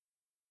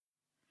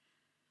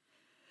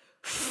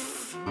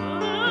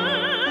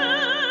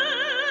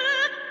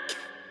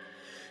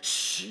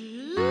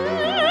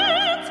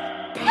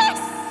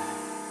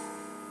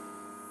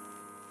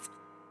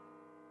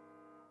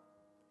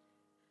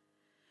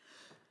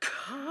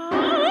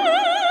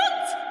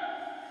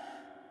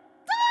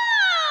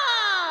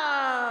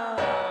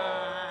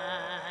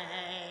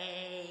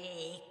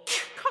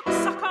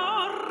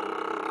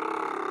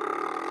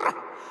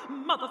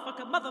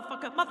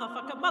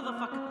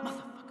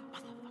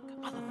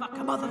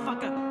Motherfucker,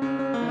 motherfucker.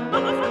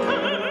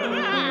 Motherfucker.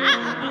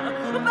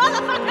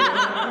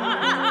 Motherfucker.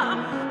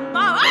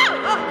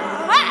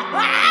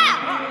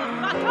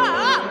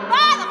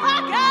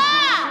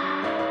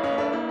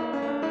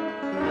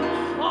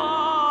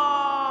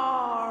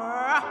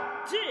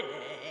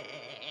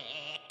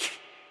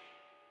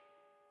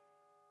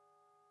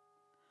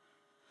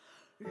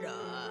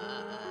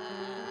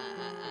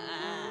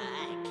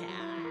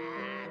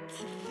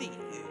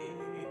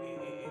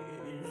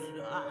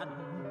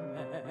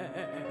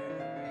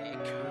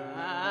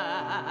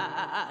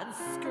 American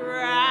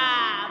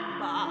scramble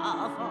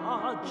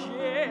for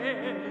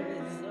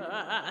Jesus.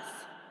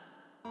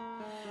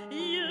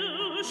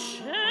 You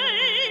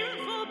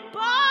shameful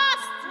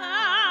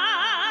bastards,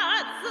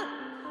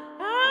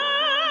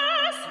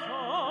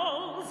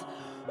 assholes,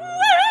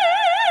 whips.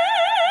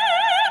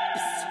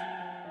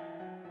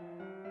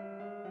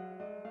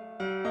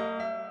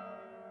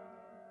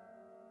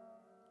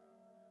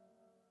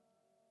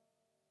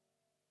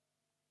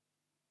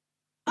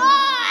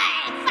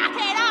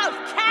 Fucking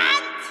oath,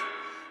 Cant!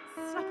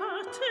 Slap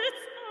out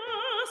its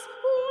ass,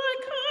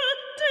 wanker,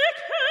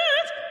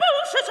 dickhead,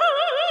 bullshitter!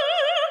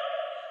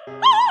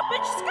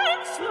 Bitch,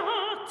 skank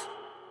slut!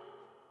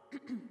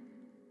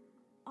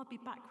 I'll be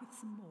back with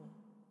some more.